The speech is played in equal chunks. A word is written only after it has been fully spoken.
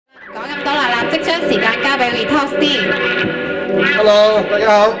將時間交俾 Retox'D。Hello， 大家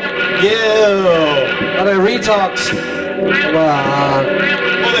好。我哋 Retox'D 咁啊，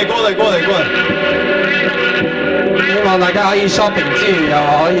過嚟。希望大家可以 shopping 之餘，又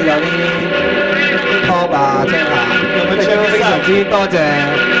可以有啲 Hip-hop 啊，即係非常之多謝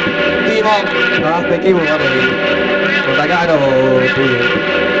D-mop 嚇，俾機會我哋同大家喺度表演。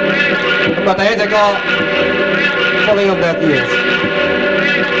咁啊，第一隻歌《Falling on Deaf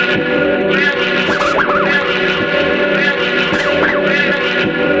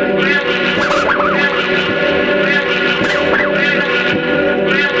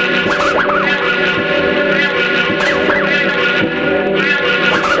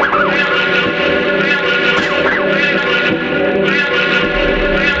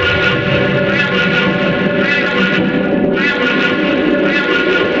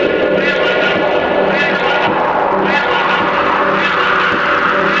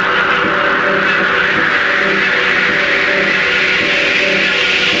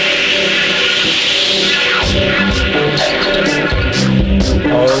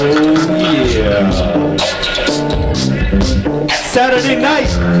night,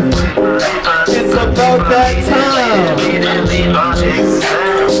 it's about that time.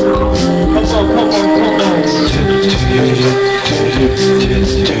 Come on.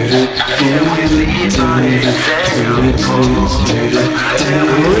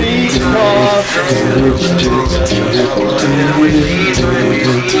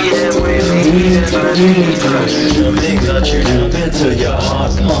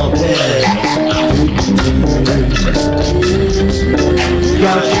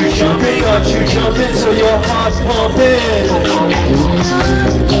 Got you jumping till your heart pumping.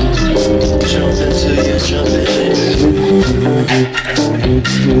 Jumping till you're jumping.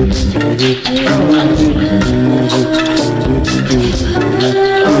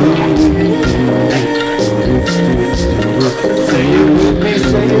 Say it with me,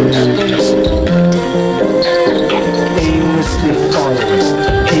 say it with me. Aimlessly following,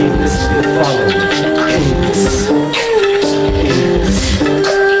 aimlessly following,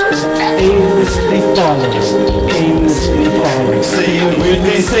 aimlessly following.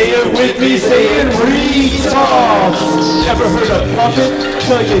 Say it with me, say it Retox'D. Ever heard a puppet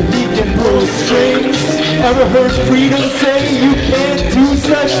tell you he can pull strings? Ever heard freedom say you can't do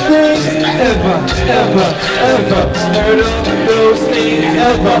such things? Ever heard of those things?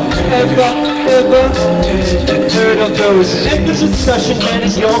 Ever heard of those? End the discussion, man,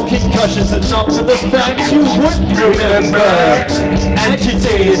 and your concussions. Enough of the facts you wouldn't remember.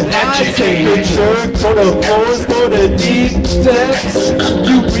 Agitated, jerk, go to floors, go to deep depths.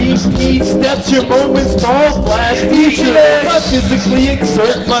 You repeat steps, your moments fall flat featureless. I physically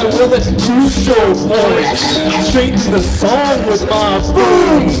exert my will at crucial points. Straighten the song with my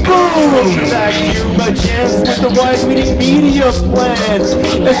boom. Vacuum my jams with the wide-reading media plan.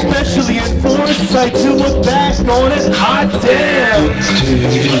 Especially in foresight to look back on it. Hot damn!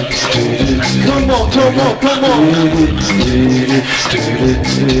 Come on.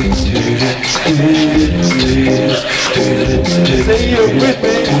 Say it with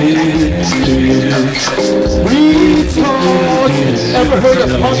me. Retox'D. Ever heard a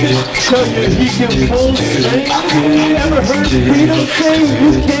puppet tell you he can pull strings? Ever heard freedom say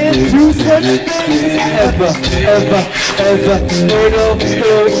you can't do such things? Ever heard of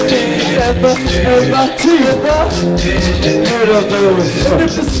those things? Ever heard of those? And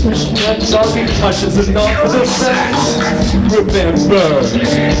if discussion and talking touches enough of the facts, remember,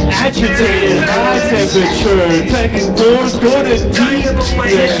 agitated, high temperature, taking doors, go to deep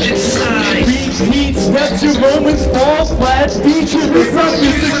depths. Repeat steps, your moments fall flat, featureless. I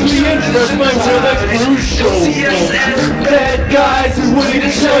physically impress my will at crucial moments. Bad guys who wait to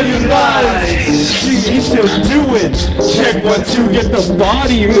tell you lies, you still do it. Check 1, 2, get the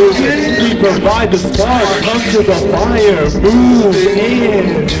body moving. We provide the spark, come to the fire, move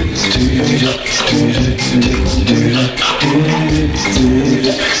in.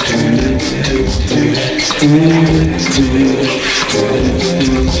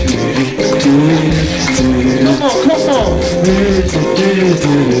 Come on.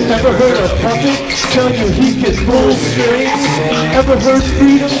 Ever heard a puppet tell you he can pull strings? Ever heard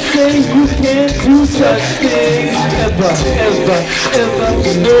freedom say you can't do such things? Ever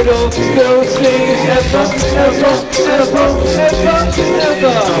heard of those things? Ever heard of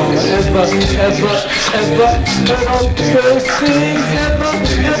those things?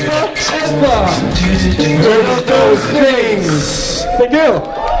 Heard of those things? Thank you.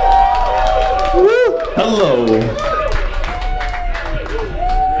 Hello.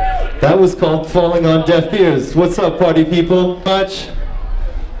 That was called Falling on Deaf Ears. What's up, party people? Much.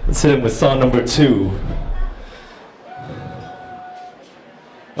 Let's hit him with song number 2.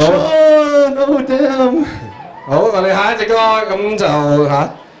 Oh no damn！ 好，我哋下一隻歌咁就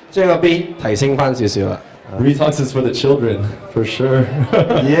將個 beat 提升翻少少啦。Retox is for the children, for sure.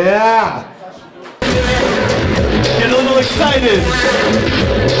 Yeah! Get a little excited.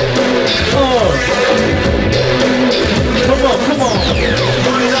 Oh. Come on, come on.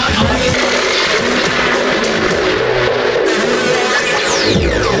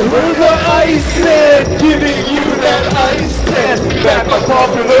 We're the Iceman, giving you that ice tan. Back by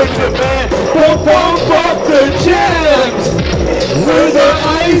popular demand. Bump, bump, bump the jams. We're the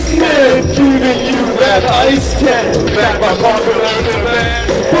Iceman, giving you that ice tan. Back by popular demand.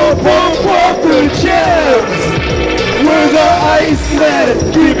 Bump, bump, bump the jams. We're the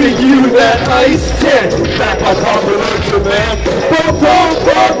Iceman, giving you that ice tan. Back by popular demand. Bump, bump,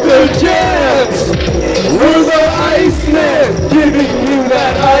 bump the jams. We're the Iceman, giving you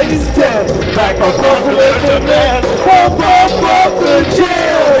that ice tan. Back by popular demand. Bump, bump, bump the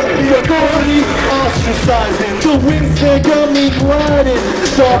jams. The authority ostracizing. The wings they got me gliding.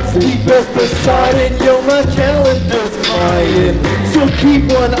 Thoughts deep as Poseidon. Yo, my calendar's flying. So keep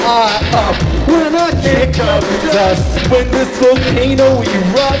one eye up when I kick up dust. When this volcano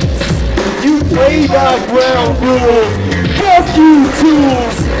erupts, you play by ground rules. Fuck you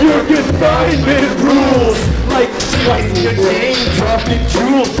tools, your confinement rules. Like slicing your chain, dropping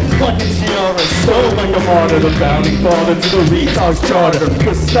jewels, plucking tiara, so like a martyr, the founding father to the Retox'D charter.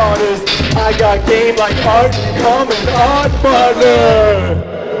 For starters, I got game like art and common art partner.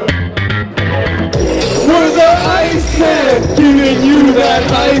 We're the Iceman, giving you that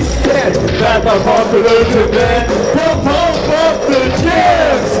ice tan. Back by popular demand. Pump, pump, pump the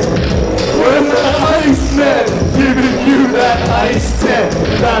jams. We're the Iceman, giving you that ice tan.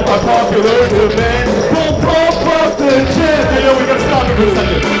 Back by popular demand. Pump, pump, pump the jams. Hey, yo, we gotta stop it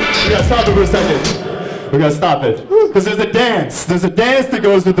for a second. We gotta stop it. Because there's a dance. There's a dance that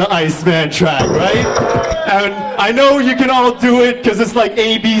goes with the Iceman track, right? And I know you can all do it because it's like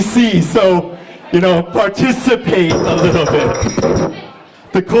ABC, so participate a little bit.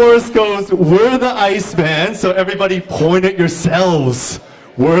 The chorus goes, we're the Iceman, so everybody point at yourselves.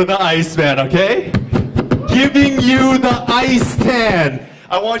 We're the Iceman, okay? Giving you the ice tan.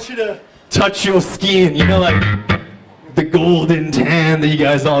 I want you to touch your skin, like the golden tan that you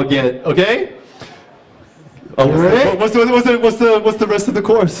guys all get, okay? Oh, what's the rest of the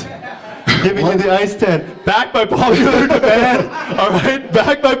chorus? Giving you the ice tan. Back by popular demand. Alright?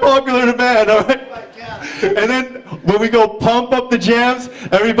 Back by popular demand. Alright? And then when we go pump up the jams,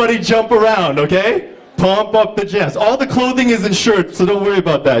 everybody jump around, okay? Pump up the jams. All the clothing is in shirts, so don't worry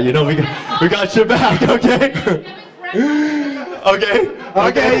about that. We got your back, okay? Okay?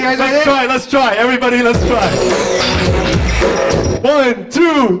 Okay, you guys let's try. Everybody, let's try. 1,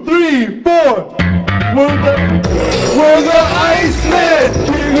 2, 3, 4. We're the Iceman,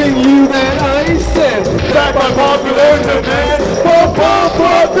 giving you that ice tan. Back by popular demand. Pump, pump,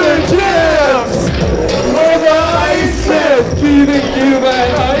 pump the jams. We're the Iceman, giving you that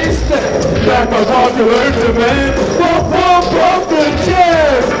ice tan. Back by popular demand. Pump, pump, pump the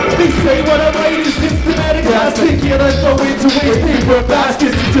jams. They say what I write is systematic. Plastic, and I throw into waste paper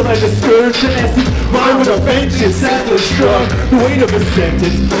baskets until I discourage the essence. Mine with a vengeance, atlas struck. The weight of a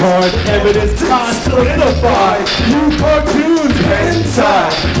sentence, hard evidence. I solidify. You cartoons, hentai.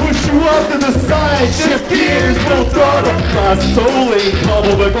 Push you off to the side. Shift gears, full throttle. My soul ain't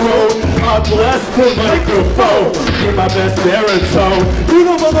cobble but grown. I bless the microphone. In my best baritone. You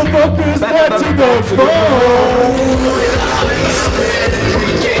the motherfuckers that to the phone.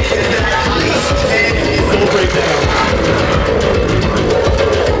 Soul breakdown.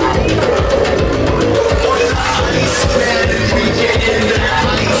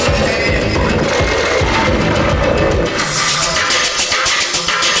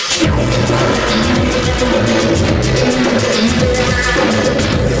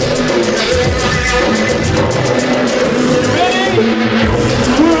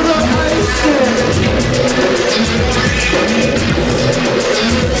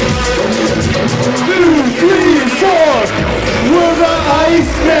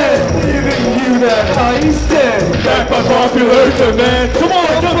 Back by popular demand. Come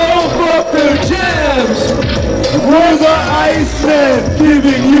on, pump up the jams. We're the Iceman,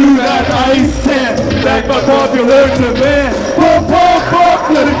 giving you that ice tan. Back by popular demand. Pump up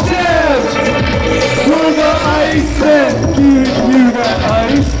the jams. We're the Iceman, giving you that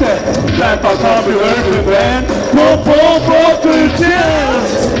ice tan. Back by popular demand. Pump up the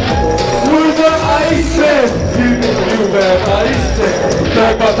jams. We're the Iceman, giving you that ice tan.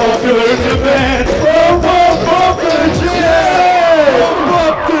 Back by popular demand. Pump up the jams. Pump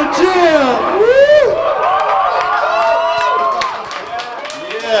up the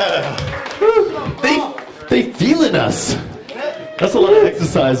That's a lot of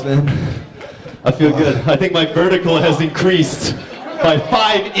exercise, man. I feel good. I think my vertical has increased by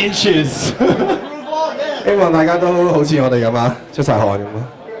 5 inches. 希望大家都好似我哋咁啊，出晒汗咁啊！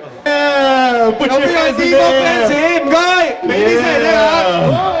 Put your hands in there. 唔該，俾啲聲嚟聽下。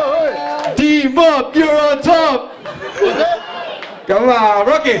D-mop, you're on top. 咁啊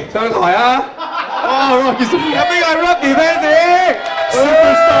 ，Rocky 上台啊！哇 ，Rocky 有邊個係 Rocky fans？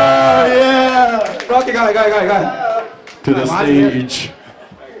 Superstar, yeah. Rocky 梗係。 To the stage.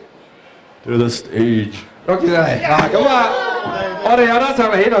 To the stage. Rocky 上嚟嗱，咁啊，我哋有得上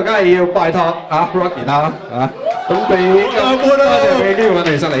嚟呢度，梗係要拜託啊 Rocky 啦，咁多謝俾機會我哋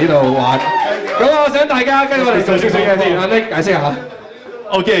上嚟呢度玩。咁我想大家跟我哋做少少嘢先，阿 Nick 解釋下。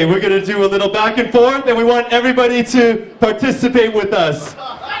Okay, we're gonna do a little back and forth, and we want everybody to participate with us.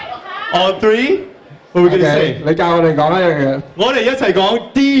 On 3, what are we gonna say? 你教我哋講一樣嘢。我哋一齊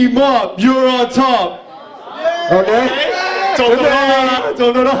講 D-mop, you're on top. OK，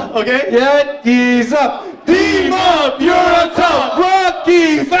 做到啦 ，OK。1、2、3。D-mop, you're on top.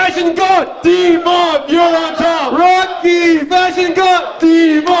 Rocky Fashion God. D-mop, you're on top. Rocky Fashion God.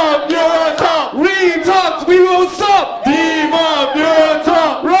 D-mop, you're on top. Retox'D, we won't stop. D-mop, you're on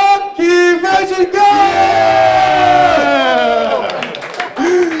top. Rocky Fashion God.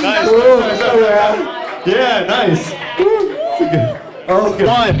 Nice. Yeah, nice. Okay.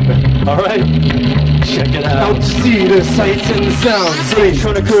 Fun. All right. Check it out. Out to see the sights and sounds.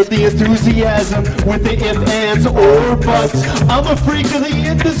 Trying to curb the enthusiasm with the if, ands, or buts. I'm a freak of the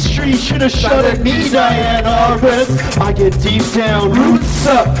industry. Should've shut at me, Diana Reds. I get deep down, roots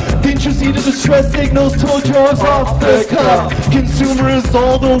up. Didn't you see the distress signals? Told drugs off the cuff. Consumer is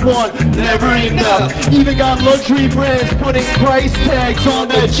all the want, never enough. Even got luxury brands putting price tags on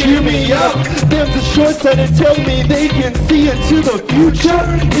that cheer me up. Them's the shorts that tell me they can see into the future.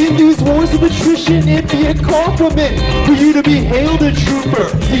 In these wars of attrition, it'd be a compliment for you to be hailed a trooper.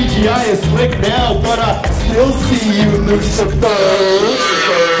 CGI is slick now, but I still see you, Lucifer.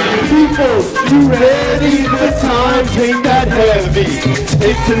 People, you ready? The times ain't that heavy.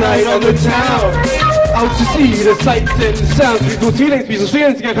 It's tonight on the town. Out to see the sights and sounds. People's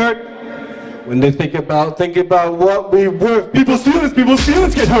feelings get hurt. When they think about what we worth. People's feelings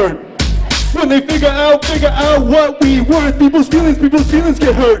get hurt. When they figure out what we worth. People's feelings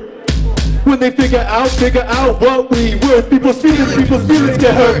get hurt. When they figure out what we worth. People's feelings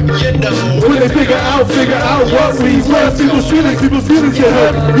get hurt. When they figure out what we worth. People's feelings get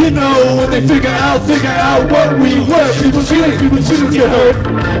hurt. You know, when they figure out what we worth. People's feelings get hurt.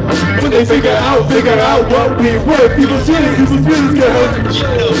 When they figure out what we worth. People's feelings get hurt.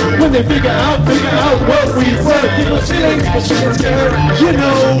 When they figure out what we worth. People's feelings get hurt. You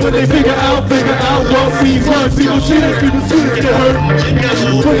know, when they figure out what we worth. People's feelings get hurt.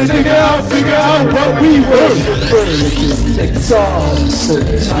 When they figure out what we were. Exhausted,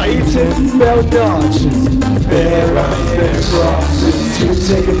 tighten belt notches, bare on their crosses. You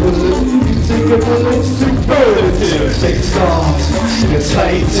take a bullet, superlatives. Exhausted,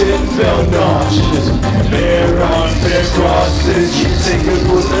 tighten belt notches, bare on their crosses. You take a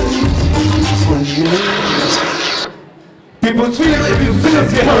bullet when you. People's feelings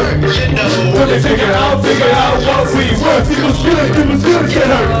get hurt. When they figure out what we worth. People's feelings get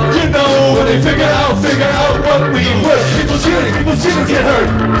hurt. You know, when they figure out what we worth. People's feelings get hurt.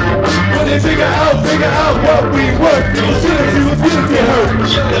 When they figure out what we worth. People's feelings get hurt.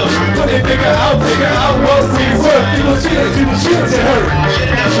 When they figure out what we worth. People's feelings get hurt.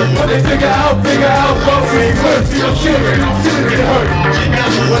 When they figure out what we worth. People's feelings get hurt.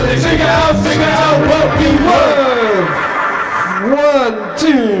 When they figure out what we worth. 1,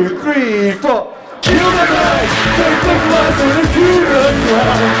 2, 3, 4. Kill the flag, take the flag to the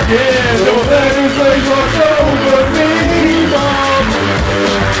ground. Yeah, the flag is like what's over me, mom.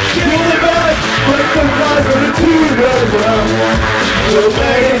 Kill the flag, take the flag to the ground. The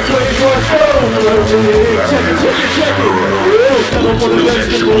flag is like what's over me. Check it. Tell them what the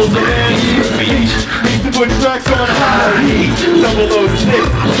vegetables and eat. Need to put tracks on high heat. 006,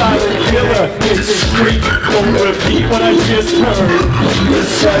 silent killer, it's a street. Don't repeat what I just heard.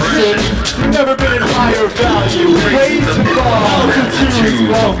 Recession, never been in higher value. Raise the bar,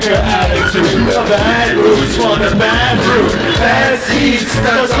 altitude, longer attitude. A bad roots on a bad route. Bad seeds,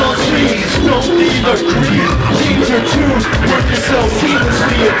 that's on streets. Don't leave a creep. Change your tune, work yourself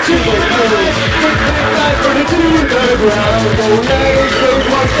seamlessly into the groove. Put the flag to the ground. Go legs, go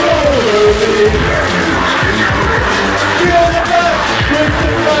what's over me. Feel the back, break the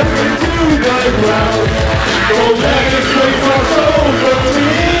flag to the ground. Go legs, go what's over me.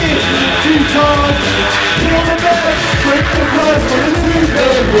 Teoh, feel the back, break the flag to the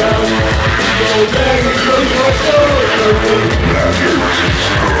ground. Go legs, go what's over me.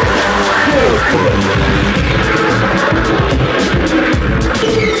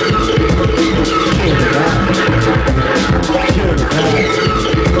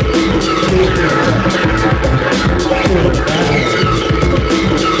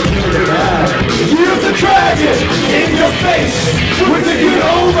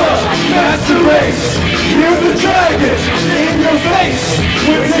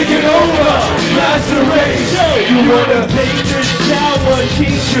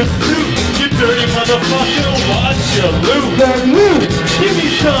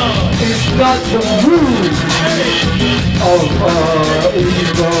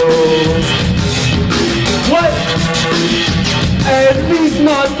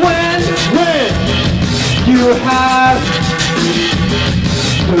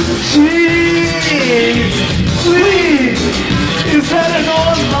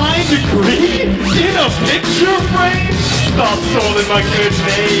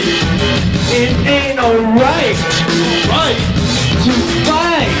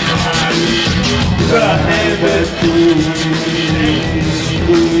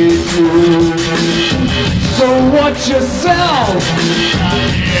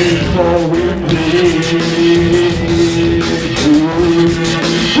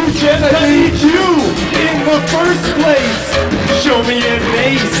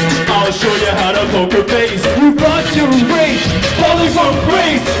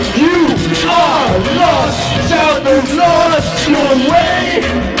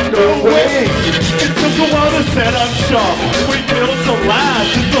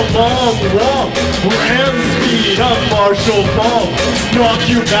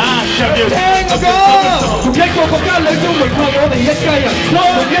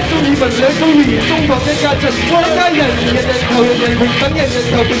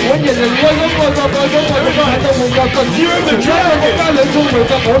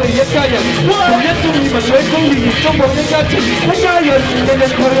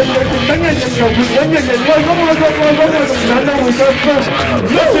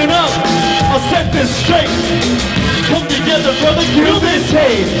 Listen up, I'll set this straight. Come together, brother, kill this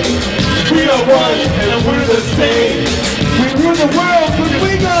hate. We are one and we're the same. We rule the world, but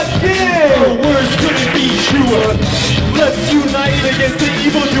we got game. Our words couldn't be truer. Let's unite against the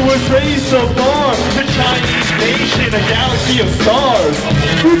evildoers, raise the bar. The Chinese nation, a galaxy of stars.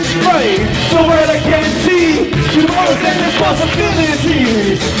 Which way? Somewhere I can't see. Tomorrow's endless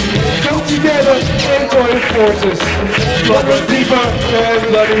possibilities. Come together and join forces. Blood runs deeper than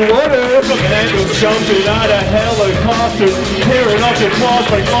bloody water. Commandos jumping out of helicopters, tearing off your claws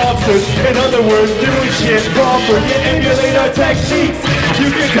like lobsters. In other words, doing shit proper. You emulate our techniques. You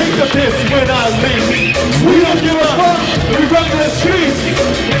can take the piss when I leave. We don't give a fuck. We run the streets.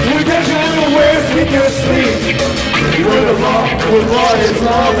 We get you unawares in your sleep. We're the law. We're law is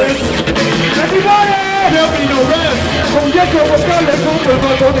lawless. Everybody! There'll be no rest. 同一個國家兩種文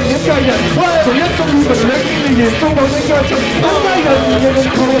化，我哋一家人。同一種語文兩種語言，中國一家親。一家人，人人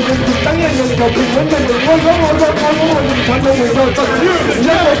求人人權，等人人求平穩，人人愛講愛國愛港愛共產黨永不分。同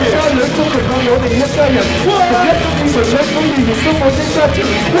一個國家兩種文化，我哋一家人。同一種語文兩種語言，中國一家親。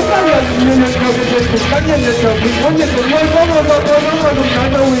一家人，人人求人人權，等人人求平穩，人人愛講愛國愛港愛共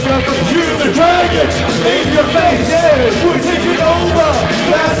產黨永不分。You're the dragon in your face. We're taking over.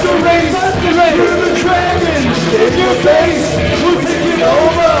 That's the race. You're the dragon in your face. We're taking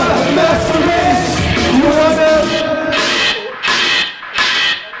over. That's the race. You wanna?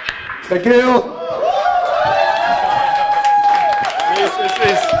 Thank you.